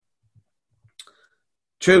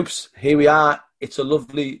Troops, here we are. It's a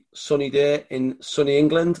lovely sunny day in sunny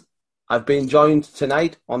England. I've been joined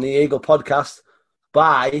tonight on the Eagle podcast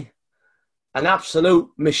by an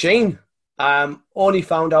absolute machine. Only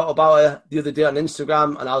found out about her the other day on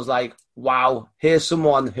Instagram, and I was like, wow, here's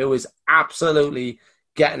someone who is absolutely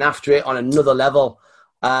getting after it on another level.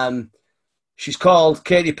 She's called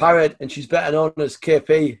Katy Parrott, and she's better known as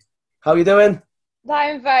KP. How are you doing?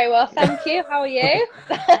 I'm very well, thank you. How are you?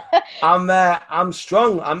 I'm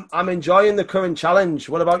strong. I'm enjoying the current challenge.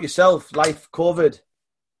 What about yourself? Life, COVID?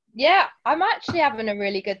 Yeah, I'm actually having a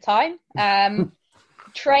really good time.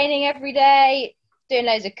 Training every day, doing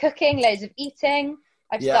loads of cooking, loads of eating.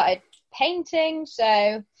 I've started painting, so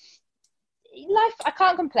life, I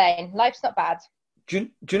can't complain. Life's not bad. Do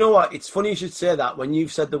you know what? It's funny you should say that. When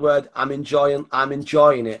you've said the word I'm enjoying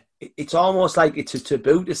it. It's almost like it's a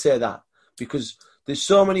taboo to say that because there's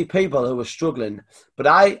so many people who are struggling. But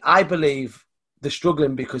I believe they're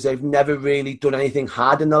struggling because they've never really done anything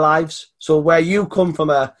hard in their lives. So where you come from,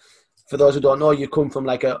 for those who don't know, you come from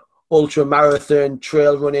like a ultra marathon,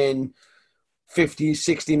 trail running, 50,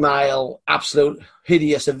 60 mile, absolute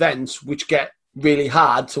hideous events, which get really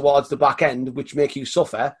hard towards the back end, which make you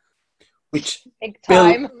suffer, which big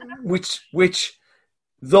time, which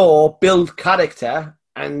though build character.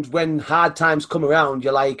 And when hard times come around,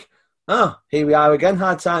 you're like, oh, here we are again,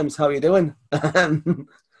 hard times. How are you doing?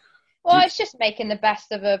 Well, it's just making the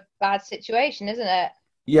best of a bad situation, isn't it?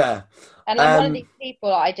 Yeah. And I'm one of these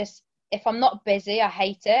people, if I'm not busy, I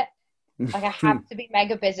hate it. Like, I have to be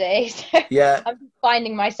mega busy. So yeah. I'm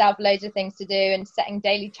finding myself loads of things to do and setting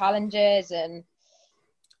daily challenges and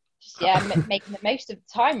just, making the most of the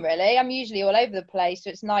time, really. I'm usually all over the place, so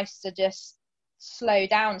it's nice to just slow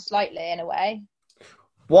down slightly in a way.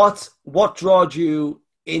 What drawed you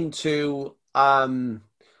into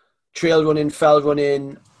trail running, fell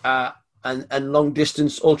running, and long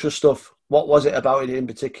distance ultra stuff? What was it about it in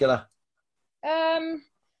particular?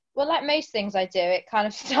 Well, like most things I do, it kind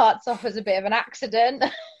of starts off as a bit of an accident.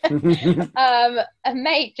 A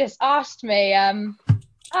mate just asked me,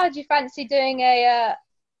 "Oh, do you fancy doing a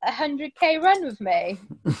 100k run with me?"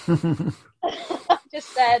 I just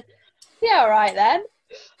said, "Yeah, all right then."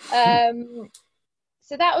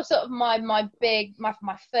 So that was sort of my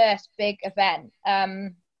first big event.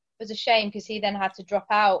 It was a shame because he then had to drop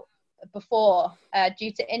out before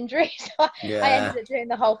due to injury. So I ended up doing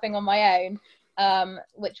the whole thing on my own,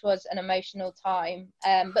 which was an emotional time.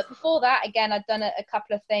 But before that, again, I'd done a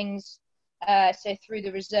couple of things. So through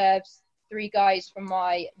the reserves, 3 guys from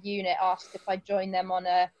my unit asked if I'd join them on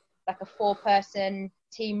a 4-person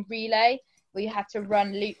team relay where you had to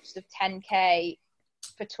run loops of 10k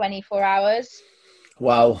for 24 hours.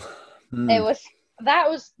 Wow. That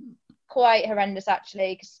was quite horrendous,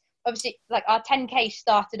 actually, because obviously our 10k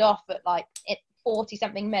started off at 40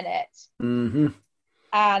 something minutes,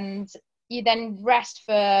 and you then rest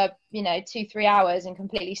for 2-3 hours and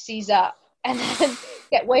completely seize up and then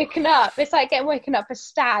get woken up. It's like getting woken up a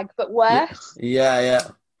stag, but worse. Yeah.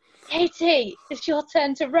 Katie, it's your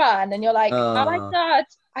turn to run, and you're like, oh my god,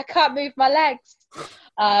 I can't move my legs.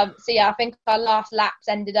 So I think our last laps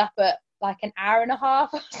ended up at an hour and a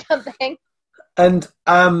half or something. And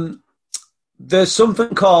there's something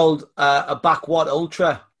called a backwater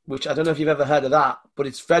ultra, which I don't know if you've ever heard of that, but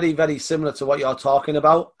it's very, very similar to what you're talking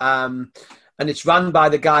about. And it's run by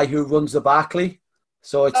the guy who runs the Barclay.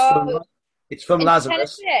 So it's from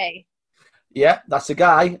Lazarus. Tennessee. Yeah, that's the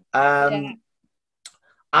guy. And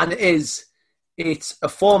it's a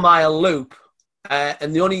 4-mile loop.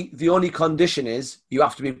 And the only condition is you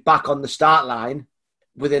have to be back on the start line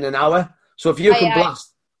within an hour. So if you can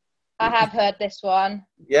blast... I have heard this one.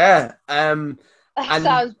 Yeah. That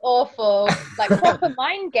sounds awful. Like proper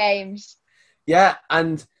mind games. Yeah,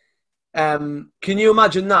 and can you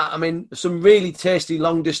imagine that? I mean, some really tasty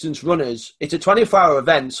long-distance runners. It's a 24-hour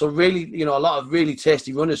event, so really, a lot of really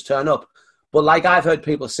tasty runners turn up. But like I've heard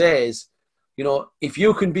people say is, if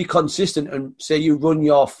you can be consistent and say you run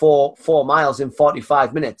your 4 miles in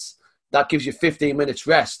 45 minutes, that gives you 15 minutes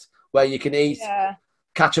rest where you can eat,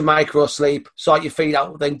 catch a micro sleep, sort your feet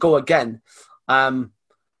out, then go again.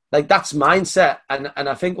 That's mindset. And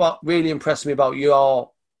I think what really impressed me about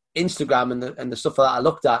your Instagram and the stuff that I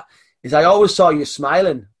looked at is I always saw you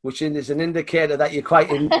smiling, which is an indicator that you're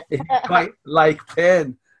quite like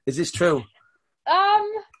pain. Is this true?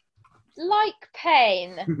 Like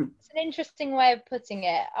pain. It's an interesting way of putting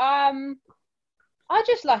it. I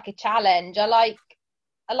just like a challenge. I like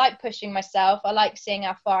pushing myself. I like seeing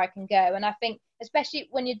how far I can go. And I think, especially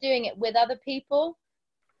when you're doing it with other people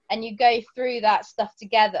and you go through that stuff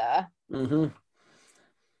together,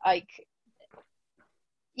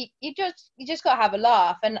 you just got to have a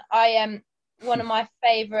laugh. And one of my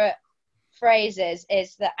favourite phrases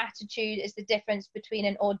is that attitude is the difference between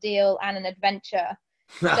an ordeal and an adventure.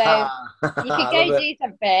 So you could go do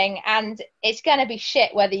something and it's going to be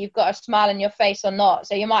shit whether you've got a smile on your face or not.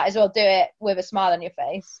 So you might as well do it with a smile on your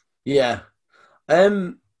face. Yeah.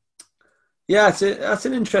 Yeah, that's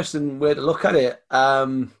an interesting way to look at it.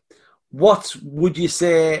 What would you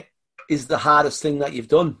say is the hardest thing that you've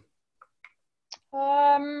done?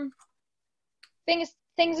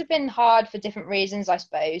 Things have been hard for different reasons, I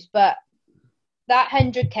suppose, but that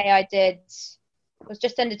 100k I did was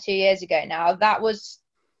just under 2 years ago now. That was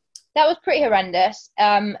pretty horrendous.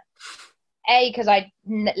 Because I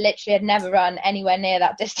literally had never run anywhere near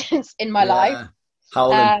that distance in my life.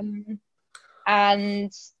 Howling.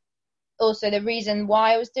 And also the reason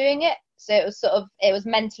why I was doing it. So it was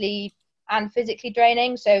mentally and physically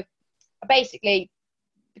draining. So basically,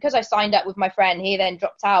 because I signed up with my friend, he then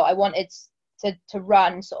dropped out. I wanted to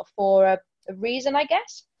run sort of for a reason, I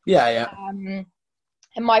guess. Yeah.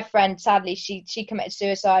 And my friend, sadly, she committed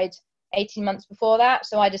suicide 18 months before that.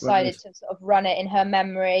 So I decided to sort of run it in her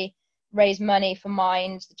memory, raise money for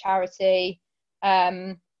Mind, the charity.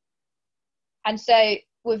 And so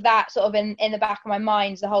with that sort of in the back of my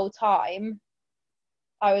mind the whole time,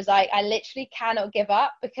 I was like, I literally cannot give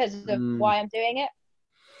up because of why I'm doing it.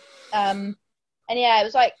 And yeah, it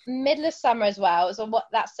was like middle of summer as well. It was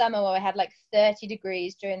that summer where I had like 30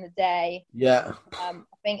 degrees during the day. Yeah. I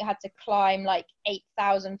think I had to climb like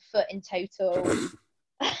 8,000 foot in total.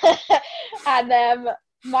 And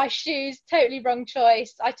my shoes, totally wrong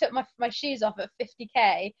choice. I took my shoes off at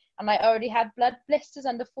 50k and I already had blood blisters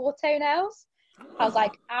under 4 toenails. I was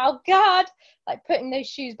like, oh God. Like putting those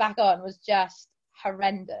shoes back on was just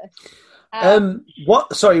horrendous. What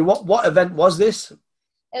event was this?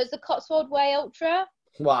 It was the Cotswold Way Ultra.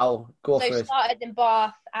 Wow, go for it. So started in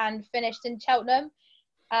Bath and finished in Cheltenham.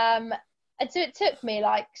 And so it took me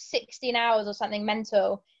like 16 hours or something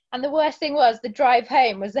mental. And the worst thing was the drive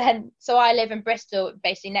home was then, so I live in Bristol,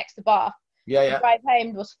 basically next to Bath. Yeah. The drive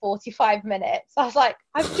home was 45 minutes. I was like,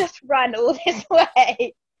 I've just run all this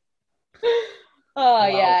way. Wow.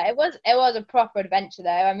 Yeah, it was a proper adventure though.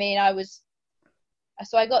 I mean, I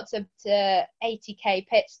got to 80k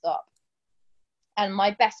pit stop. And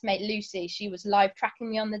my best mate, Lucy, she was live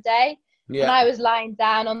tracking me on the day. Yeah. And I was lying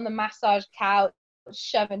down on the massage couch,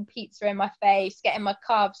 shoving pizza in my face, getting my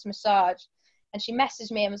calves massaged. And she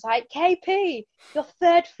messaged me and was like, KP, you're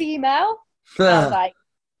third female. And I was like,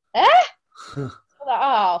 eh? I was like,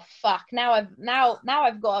 oh, fuck. Now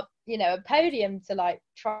I've got, a podium to like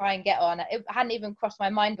try and get on. It hadn't even crossed my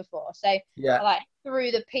mind before. So yeah. I like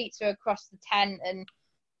threw the pizza across the tent and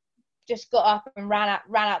just got up and ran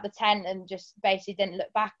out the tent and just basically didn't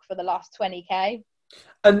look back for the last 20k.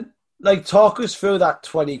 And like talk us through that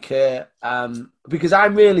 20k because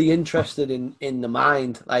I'm really interested in the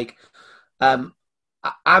mind. Like I'm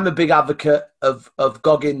a big advocate of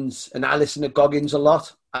Goggins and I listen to Goggins a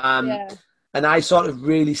lot. And I sort of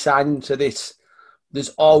really sign into this there's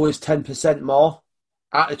always 10% more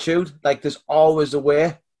attitude. Like there's always a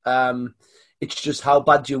way. It's just how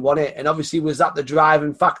bad you want it. And obviously, was that the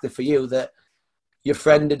driving factor for you that your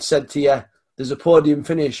friend had said to you, there's a podium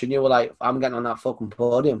finish, and you were like, I'm getting on that fucking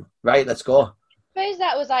podium. Right, let's go. I suppose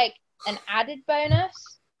that was like an added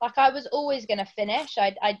bonus. Like I was always going to finish.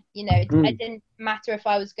 It didn't matter if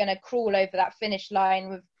I was going to crawl over that finish line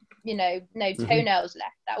with, no toenails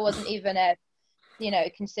left. That wasn't even a,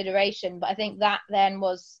 consideration. But I think that then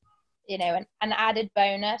was, an added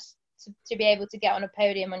bonus. To be able to get on a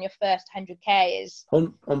podium on your first 100k is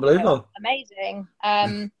unbelievable, amazing.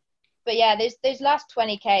 But yeah, those last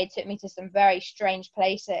 20k took me to some very strange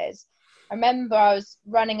places. I remember I was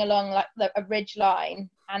running along like a ridge line,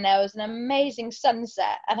 and there was an amazing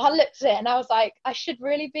sunset. And I looked at it, and I was like, I should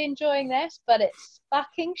really be enjoying this, but it's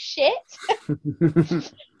fucking shit.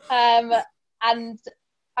 And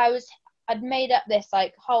I'd made up this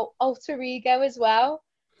like whole alter ego as well.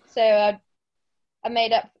 So I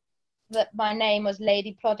made up that my name was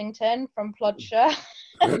Lady Ploddington from Plodshire.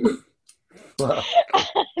 Wow.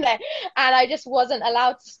 And I just wasn't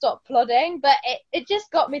allowed to stop plodding, but it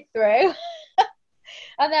just got me through.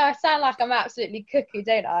 I know I sound like I'm absolutely cuckoo,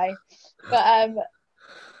 don't I? But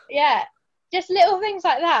yeah, just little things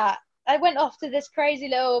like that. I went off to this crazy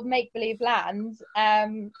little make-believe land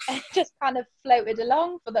and just kind of floated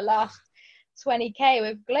along for the last 20k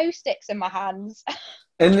with glow sticks in my hands.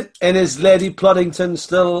 And is Lady Ploddington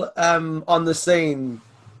still on the scene,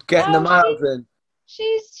 getting the miles in?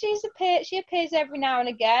 She appears every now and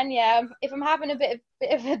again. Yeah, if I'm having a bit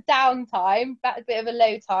of a downtime, a bit of a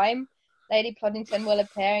low time, Lady Ploddington will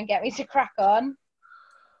appear and get me to crack on.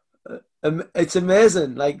 It's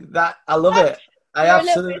amazing. Like that, I love it. I You're a little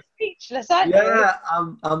absolutely, bit speechless, aren't you? yeah.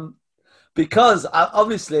 Because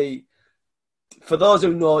obviously, for those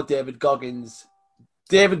who know David Goggins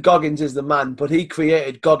is the man, but he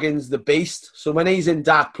created Goggins the Beast. So when he's in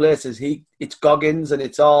dark places, it's Goggins, and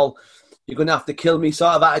it's all you're gonna have to kill me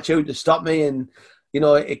sort of attitude to stop me, and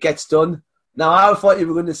it gets done. Now I thought you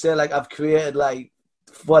were going to say like I've created like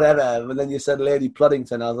whatever, but then you said Lady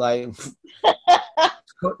Pluddington. I was like,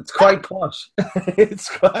 it's quite posh. it's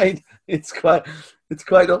quite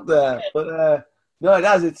up there. But no, it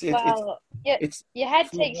has. Well, It's your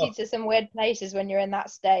head takes you to some weird places when you're in that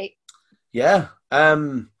state. yeah.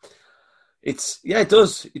 It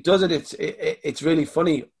does. It does it. It's really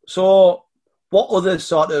funny. So, what other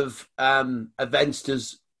sort of events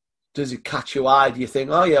does it catch your eye? Do you think,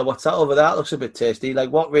 oh yeah, what's that over there? That looks a bit tasty.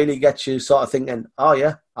 Like, what really gets you sort of thinking, oh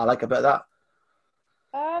yeah, I like a bit of that.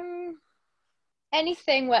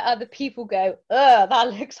 Anything where other people go, ugh,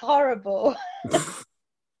 that looks horrible.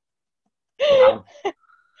 Wow.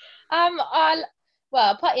 Apart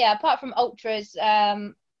from ultras,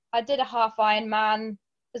 I did a half Ironman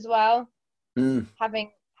as well,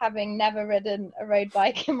 having never ridden a road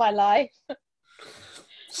bike in my life.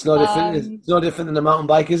 It's no different. It's no different than a mountain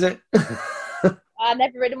bike, is it? I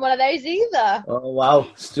never ridden one of those either. Oh wow,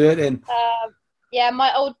 straight in.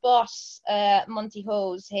 My old boss, Monty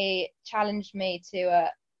Halls, he challenged me to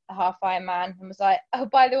a half Ironman and was like, "Oh,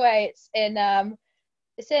 by the way, it's in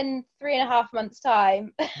 3.5 months'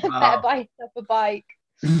 time. Wow. Better buy yourself a bike."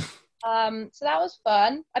 So that was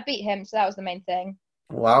fun. I beat him, so that was the main thing.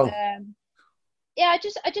 Wow. I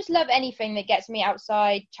just love anything that gets me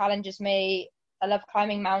outside, challenges me. I love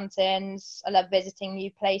climbing mountains. I love visiting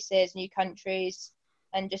new places, new countries,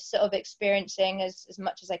 and just sort of experiencing as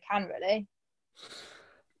much as I can, really.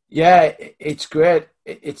 Yeah, it's great.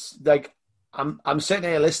 It's like I'm sitting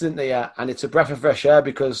here listening to you, and it's a breath of fresh air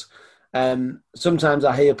because sometimes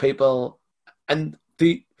I hear people and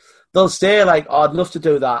they'll say like, "Oh, I'd love to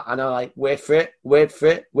do that," and I'm like, "Wait for it, wait for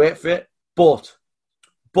it, wait for it." But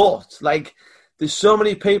like, there's so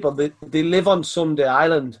many people that they live on Someday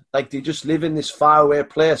Island. Like they just live in this faraway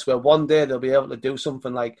place where one day they'll be able to do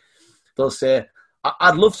something. Like they'll say,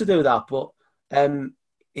 "I'd love to do that," but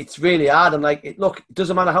it's really hard. And like, look, it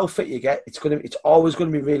doesn't matter how fit you get; it's always going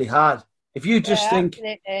to be really hard. If you just think,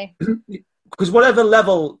 because whatever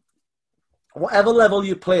level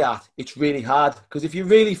you play at, it's really hard. Because if you're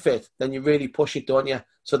really fit, then you really push it, don't you?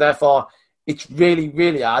 So therefore, it's really,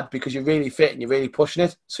 really hard because you're really fit and you're really pushing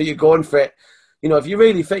it. So you're going for it. If you're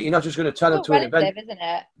really fit, you're not just going to turn into an event. Isn't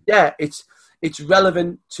it? Yeah, it's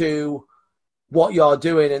relevant to what you're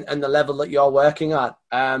doing and the level that you're working at.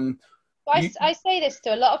 I say this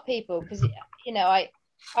to a lot of people because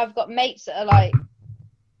I've got mates that are like,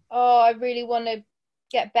 "Oh, I really want to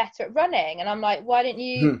get better at running," and I'm like, "Why didn't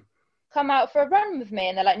you come out for a run with me?"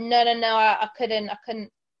 And they're like, "No, I couldn't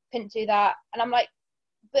do that." And I'm like,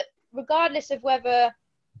 but regardless of whether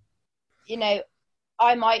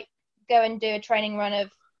I might go and do a training run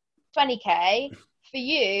of 20k, for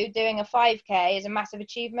you doing a 5k is a massive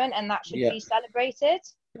achievement, and that should be celebrated.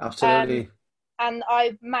 Absolutely. And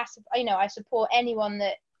I support anyone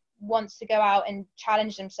that wants to go out and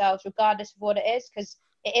challenge themselves, regardless of what it is, because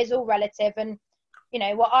it is all relative. And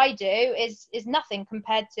what I do is nothing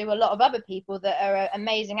compared to a lot of other people that are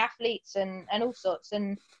amazing athletes and all sorts.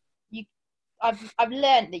 And I've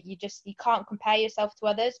learned that you can't compare yourself to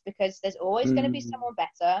others because there's always going to be someone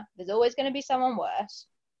better. There's always going to be someone worse.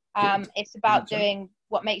 It's about doing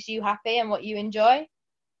what makes you happy and what you enjoy.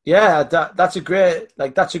 Yeah, that's a great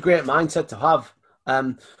mindset to have.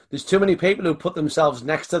 There's too many people who put themselves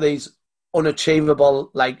next to these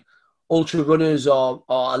unachievable like ultra runners or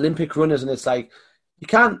Olympic runners, and it's like you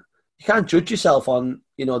can't judge yourself on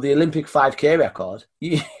the Olympic 5k record.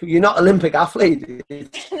 You're not Olympic athlete.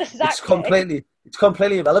 Exactly. It's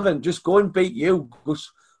completely irrelevant. Just go and beat you. Just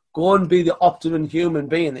go and be the optimum human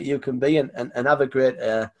being that you can be, and have a great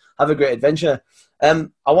adventure. I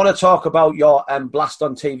want to talk about your blast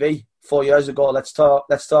on TV 4 years ago. Let's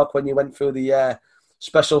talk when you went through the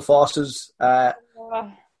special forces. Go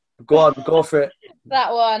for it.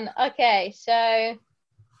 That one. Okay, so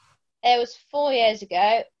it was 4 years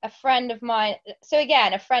ago. A friend of mine. So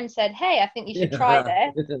again, a friend said, "Hey, I think you should try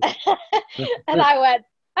this," and I went,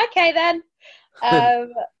 "Okay then." So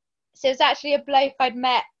it was actually a bloke I'd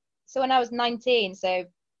met. So when I was 19, so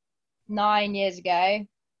 9 years ago.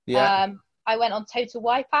 Yeah. I went on Total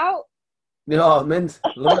Wipeout. Oh, mint.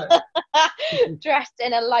 Love it. Dressed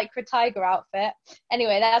in a Lycra tiger outfit.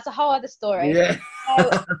 Anyway, that's a whole other story. Yeah. So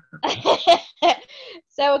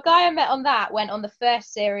So a guy I met on that went on the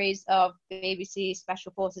first series of BBC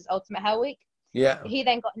Special Forces Ultimate Hell Week. Yeah. He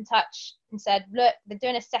then got in touch and said, look, they're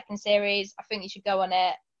doing a second series. I think you should go on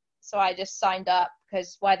it. So I just signed up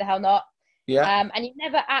because why the hell not? Yeah. And you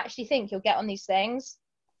never actually think you'll get on these things.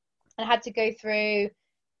 And I had to go through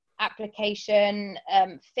application,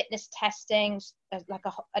 fitness testing, like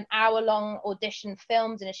an hour-long audition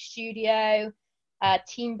filmed in a studio,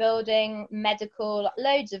 team building, medical,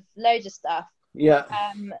 loads of stuff. Yeah.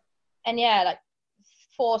 And yeah, like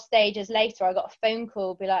 4 stages later, I got a phone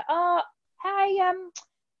call, be like, oh, hey,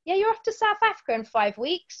 yeah, you're off to South Africa in 5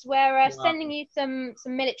 weeks. We're sending you some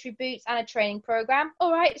military boots and a training program.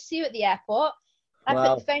 All right, see you at the airport. I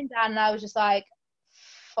put the phone down and I was just like,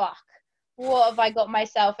 fuck, what have I got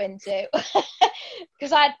myself into?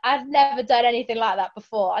 Because I'd never done anything like that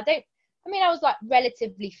before. I was like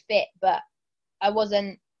relatively fit, but I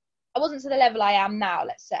wasn't to the level I am now,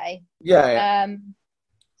 let's say. Yeah.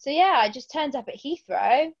 So yeah, I just turned up at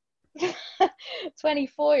Heathrow,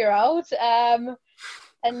 24-year-old,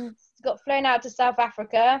 and got flown out to South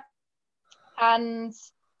Africa. And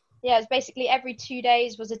yeah, it's basically every 2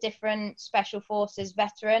 days was a different Special Forces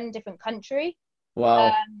veteran, different country.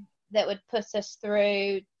 Wow. That would put us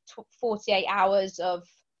through 48 hours of,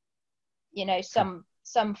 some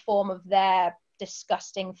form of their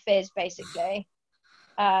disgusting fizz, basically.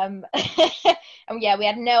 And yeah, we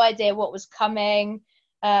had no idea what was coming.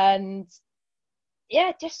 And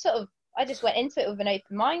yeah, I just went into it with an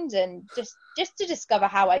open mind and just to discover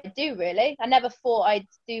how I do, really. I never thought I'd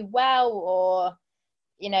do well, or,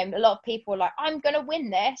 a lot of people were like, I'm going to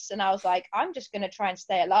win this. And I was like, I'm just going to try and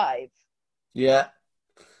stay alive. Yeah.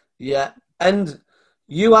 Yeah. And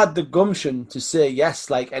you had the gumption to say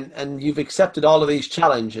yes, and you've accepted all of these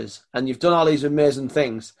challenges and you've done all these amazing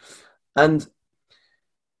things. And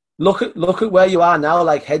look at where you are now,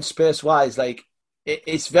 like headspace wise, like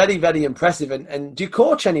it's very, very impressive. And do you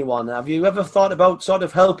coach anyone? Have you ever thought about sort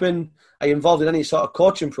of helping? Are you involved in any sort of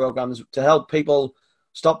coaching programs to help people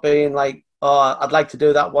stop being like, oh, I'd like to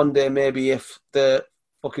do that one day, maybe if the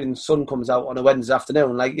fucking sun comes out on a Wednesday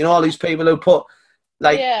afternoon? Like, all these people who put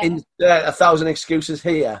in 1,000 excuses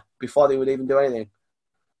here before they would even do anything.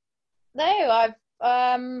 No, I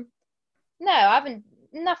haven't,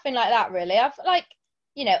 nothing like that really. I've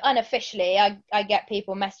unofficially, I get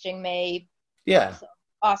people messaging me,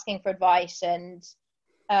 asking for advice and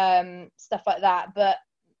stuff like that. But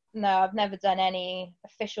no, I've never done any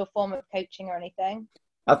official form of coaching or anything.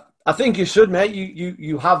 I think you should, mate.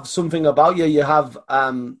 You have something about you. You have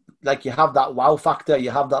you have that wow factor. You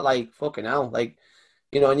have that like fucking hell, like,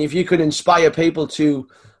 and if you could inspire people to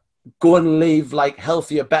go and live like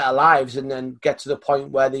healthier, better lives, and then get to the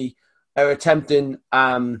point where they are attempting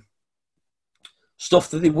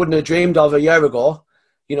stuff that they wouldn't have dreamed of a year ago,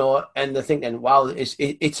 and they're thinking, wow,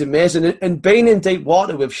 it's amazing. And being in deep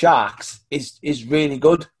water with sharks is really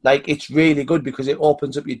good. Like, it's really good because it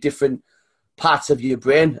opens up your different parts of your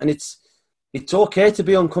brain, and it's okay to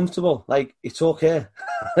be uncomfortable. Like, it's okay.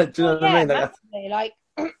 Do you know what I mean? Definitely. Like,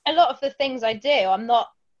 a lot of the things I do, I'm not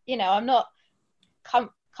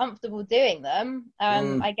comfortable doing them.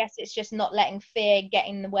 I guess it's just not letting fear get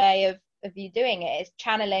in the way of you doing it. It's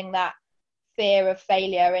channeling that fear of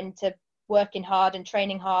failure into working hard and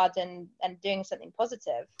training hard and doing something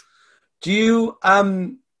positive. Do you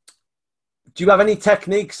have any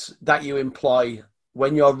techniques that you employ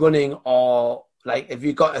when you're running, or like, have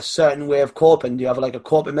you got a certain way of coping? Do you have like a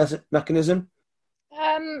coping mechanism?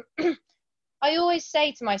 I always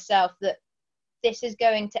say to myself that this is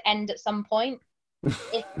going to end at some point.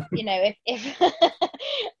 If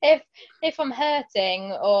if I'm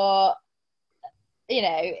hurting or in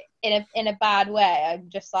a bad way, I'm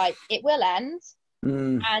just like, it will end.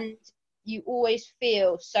 And you always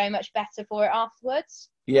feel so much better for it afterwards.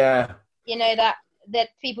 Yeah. That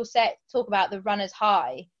people talk about the runner's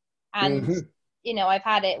high, and I've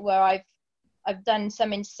had it where I've done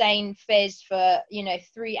some insane fizz for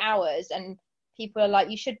 3 hours, and people are like,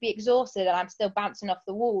 you should be exhausted, and I'm still bouncing off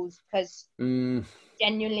the walls because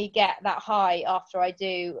genuinely get that high after I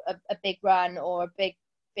do a big run or a big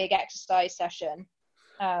exercise session.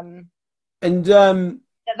 That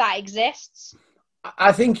exists.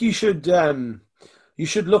 I think you should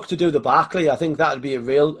look to do the Barclay. I think that would be a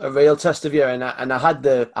real test of you. And I had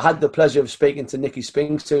the pleasure of speaking to Nicky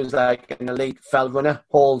Spinks, who's like an elite fell runner,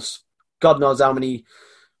 holds God knows how many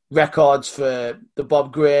records for the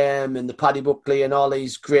Bob Graham and the Paddy Buckley and all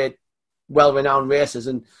these great, well-renowned races.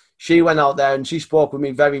 And she went out there and she spoke with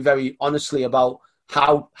me very, very honestly about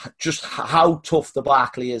how tough the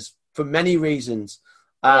Barclay is for many reasons.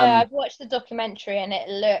 Yeah, I've watched the documentary and it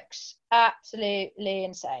looks absolutely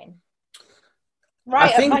insane. I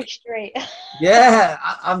Right up my think, street. yeah,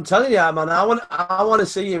 I'm telling you, man, I want to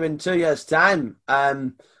see you in 2 years' time.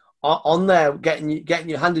 On there, getting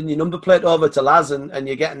you handing your number plate over to Laz, and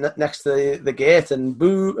you're getting next to the gate, and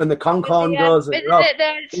boo, and the conch With horn the goes, and you're isn't off.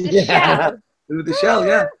 it the Yeah, shell? with the shell,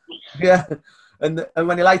 yeah, yeah, and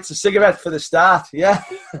when he lights a cigarette for the start, yeah.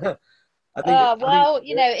 I think Well,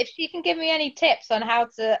 if she can give me any tips on how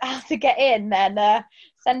to get in, then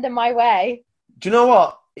send them my way. do you know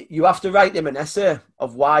what? You have to write him an essay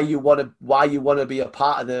of why you want to be a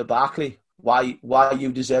part of the Barclay, why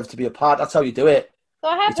you deserve to be a part. That's how you do it. So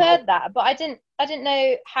I have It's all, heard that, but I didn't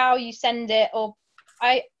know how you send it, or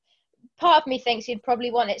I part of me thinks you'd probably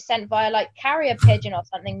want it sent via like carrier pigeon or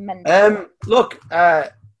something mental. look,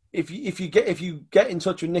 if you get in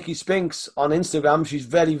touch with Nikki Spinks on Instagram, she's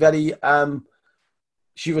very very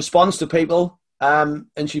she responds to people, and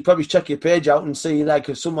she probably check your page out and see like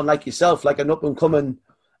if someone like yourself, like an up and coming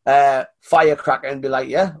firecracker, and be like,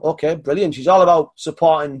 yeah, okay, brilliant. She's all about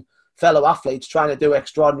supporting fellow athletes trying to do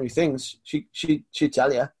extraordinary things. She'd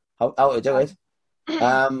tell you how to do it.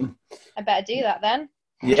 I better do that then.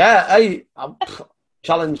 Yeah,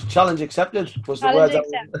 challenge accepted was the Challenge word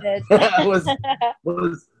accepted. that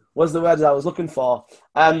was the words I was looking for.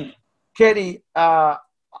 Katie, I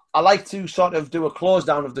like to sort of do a close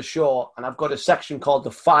down of the show, and I've got a section called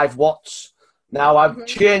the 5 watts. Now I've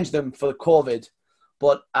changed them for COVID,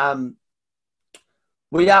 but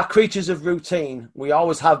we are creatures of routine. We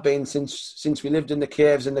always have been since we lived in the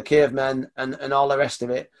caves and the cavemen and all the rest of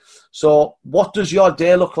it. So what does your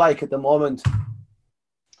day look like at the moment?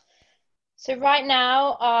 So right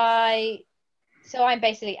now, I'm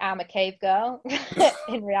basically am a cave girl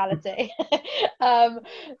in reality.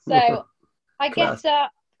 So I Class. get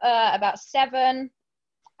up about 7,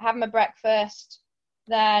 have my breakfast,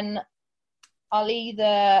 then I'll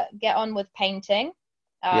either get on with painting.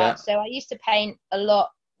 Yeah. So I used to paint a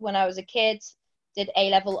lot when I was a kid, did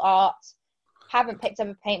A-level art, haven't picked up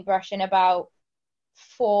a paintbrush in about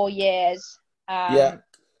 4 years, Yeah.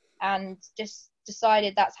 and just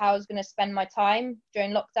decided that's how I was going to spend my time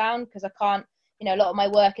during lockdown, because I can't, a lot of my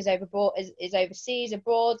work is overseas,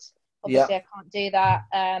 abroad. Obviously, Yeah. I can't do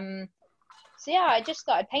that. So yeah, I just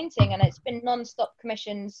started painting, and it's been non-stop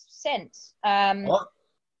commissions since. What?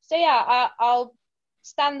 So yeah, I'll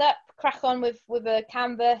stand up, crack on with a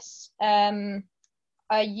canvas.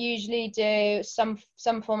 I usually do some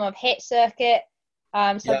form of hit circuit. So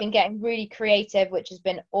Yeah. I've been getting really creative, which has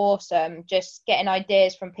been awesome. Just getting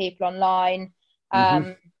ideas from people online.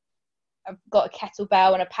 I've got a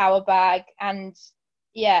kettlebell and a power bag, and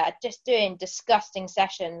yeah, just doing disgusting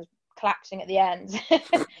sessions, collapsing at the end.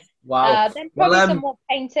 Wow. Then probably Well, some more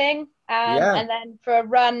painting, yeah. and then for a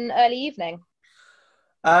run early evening.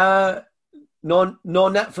 No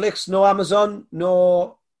Netflix, no Amazon,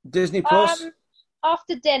 no Disney Plus.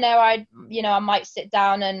 After dinner, I might sit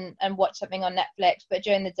down and watch something on Netflix, but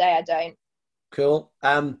during the day I don't. Cool.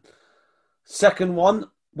 Second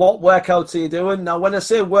one, what workouts are you doing? Now, when I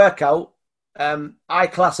say workout, I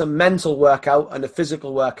class a mental workout and a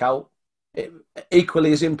physical workout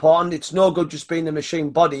equally as important. It's no good just being a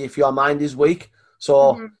machine body if your mind is weak.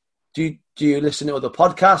 So, do you listen to other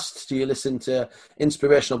podcasts? Do you listen to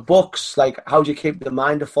inspirational books? Like, how do you keep the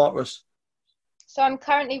mind a fortress? So I'm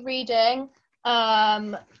currently reading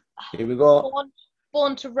Here we go.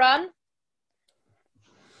 Born to Run.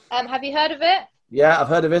 Have you heard of it? Yeah, I've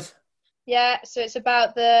heard of it. Yeah, so it's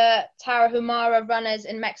about the Tarahumara runners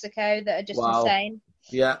in Mexico that are just insane.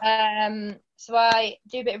 Yeah. So I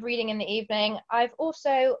do a bit of reading in the evening. I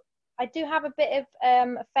do have a bit of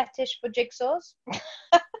a fetish for jigsaws.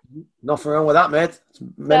 Nothing wrong with that, mate. It's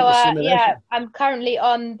mental stimulation. Yeah, I'm currently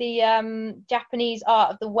on the Japanese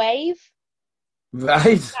art of the wave.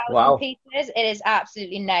 Right. Wow. Pieces. It is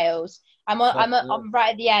absolutely nails. I'm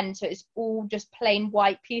right at the end, so it's all just plain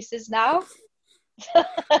white pieces now.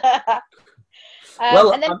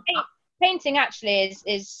 And then painting actually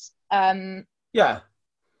is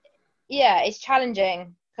it's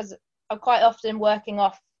challenging, because I'm quite often working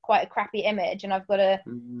off quite a crappy image, and I've got to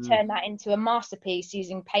turn that into a masterpiece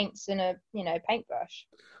using paints and a paintbrush.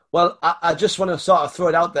 Well, I just want to sort of throw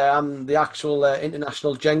it out there. I'm the actual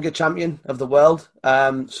international Jenga champion of the world.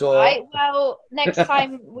 So right, well, next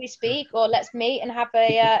time we speak, or let's meet and have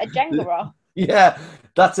a Jenga roll. Yeah,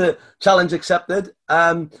 that's a challenge accepted.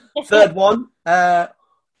 Third one,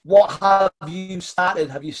 what have you started?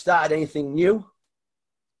 Have you started anything new?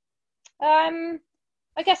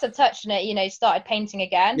 I guess I've touched on it, started painting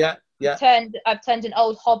again. Yeah. I've turned an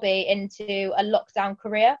old hobby into a lockdown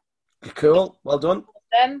career. Cool, well done.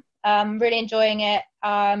 Really enjoying it.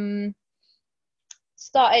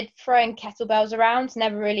 Started throwing kettlebells around.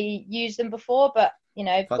 Never really used them before, but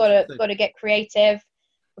got to get creative.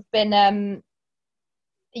 I've been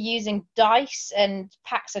using dice and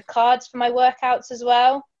packs of cards for my workouts as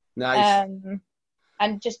well. Nice.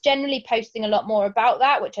 And just generally posting a lot more about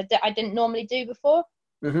that, which I didn't normally do before.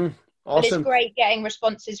 Mm-hmm. Awesome. But it's great getting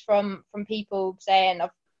responses from people saying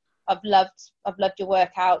I've loved your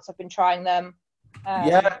workouts. I've been trying them.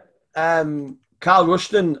 Carl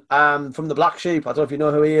Rushton from the Black Sheep. I don't know if you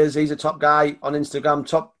know who he is. He's a top guy on Instagram,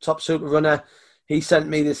 top super runner. He sent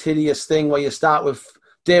me this hideous thing where you start with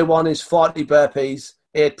day 1 is 40 burpees,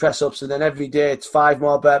 8 press ups, and then every day it's 5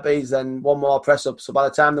 more burpees, then 1 more press up. So by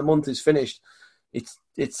the time the month is finished,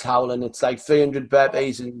 it's howling. It's like 300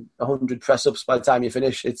 burpees and 100 press ups by the time you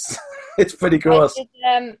finish. It's pretty gross. I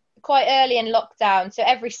did, quite early in lockdown, so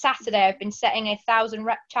every Saturday I've been setting a 1,000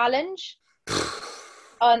 rep challenge.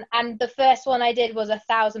 And the first one I did was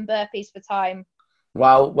 1,000 burpees for time.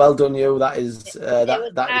 Wow, well done you. That is it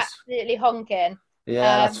was absolutely honking.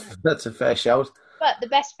 Yeah, that's a fair shout. But the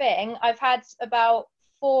best thing, I've had about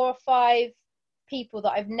 4 or 5 people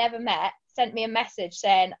that I've never met sent me a message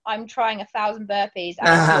saying I'm trying 1,000 burpees, and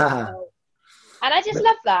I just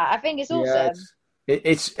love that. I think it's awesome.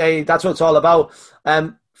 It's that's what it's all about.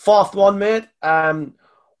 Fourth one, mate.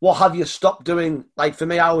 What have you stopped doing? Like for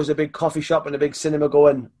me, I was a big coffee shop and a big cinema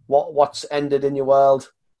going. What's ended in your world?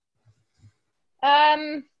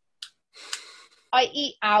 I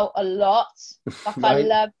eat out a lot. Like right. I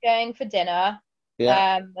love going for dinner.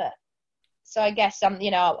 Yeah. So I guess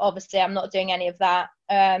obviously I'm not doing any of that.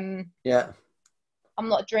 Yeah. I'm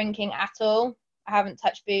not drinking at all. I haven't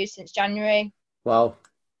touched booze since January. Wow.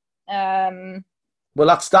 Well,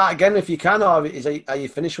 let's start again if you can, or are you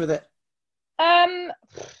finished with it?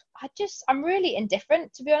 I'm really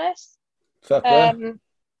indifferent, to be honest. Fair play.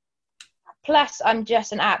 Plus, I'm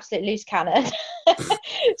just an absolute loose cannon.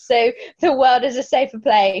 So the world is a safer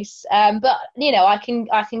place. But I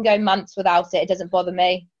can go months without it. It doesn't bother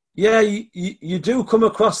me. Yeah, you do come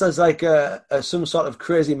across as like some sort of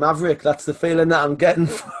crazy maverick. That's the feeling that I'm getting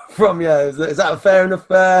from you. Is that a fair enough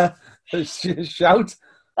shout?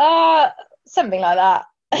 Something like that.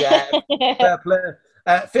 Yeah, fair play.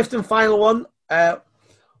 Fifth and final one.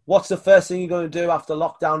 What's the first thing you're going to do after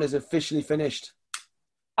lockdown is officially finished?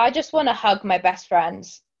 I just want to hug my best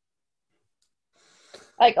friends.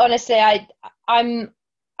 Like honestly, I'm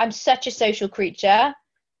such a social creature,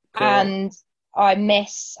 cool. And I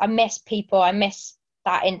miss people. I miss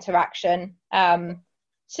that interaction.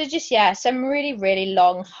 So just some really, really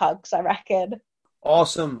long hugs, I reckon.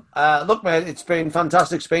 Awesome. Look, mate, it's been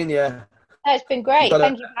fantastic speaking to you. It's been great.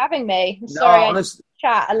 Thank you for having me. I'm sorry I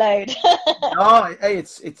chat a load. No, hey,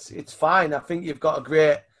 it's fine. I think you've got a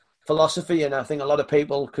great philosophy, and I think a lot of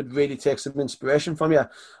people could really take some inspiration from you.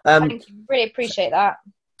 Thank you. Really appreciate that.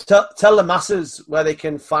 Tell the masses where they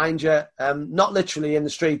can find you, not literally in the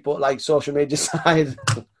street, but like social media side.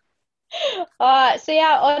 So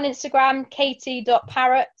on Instagram,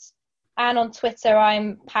 katy.parrott, and on Twitter,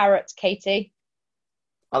 I'm Parrot Katy.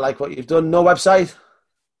 I like what you've done. No website?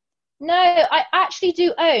 No, I actually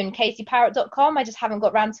do own katyparrott.com. I just haven't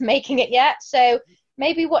got around to making it yet. So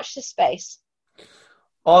maybe watch this space.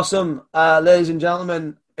 Awesome. Ladies and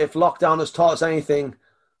gentlemen, if lockdown has taught us anything,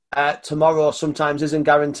 tomorrow sometimes isn't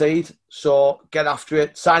guaranteed. So get after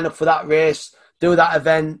it. Sign up for that race. Do that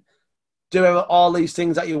event. Do all these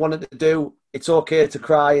things that you wanted to do. It's okay to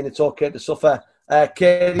cry and it's okay to suffer.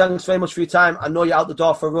 Katy, thanks very much for your time. I know you're out the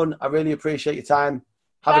door for a run. I really appreciate your time.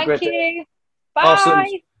 Have a great day. Thank you. Bye. Awesome.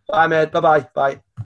 Bye, mate. Bye-bye. Bye.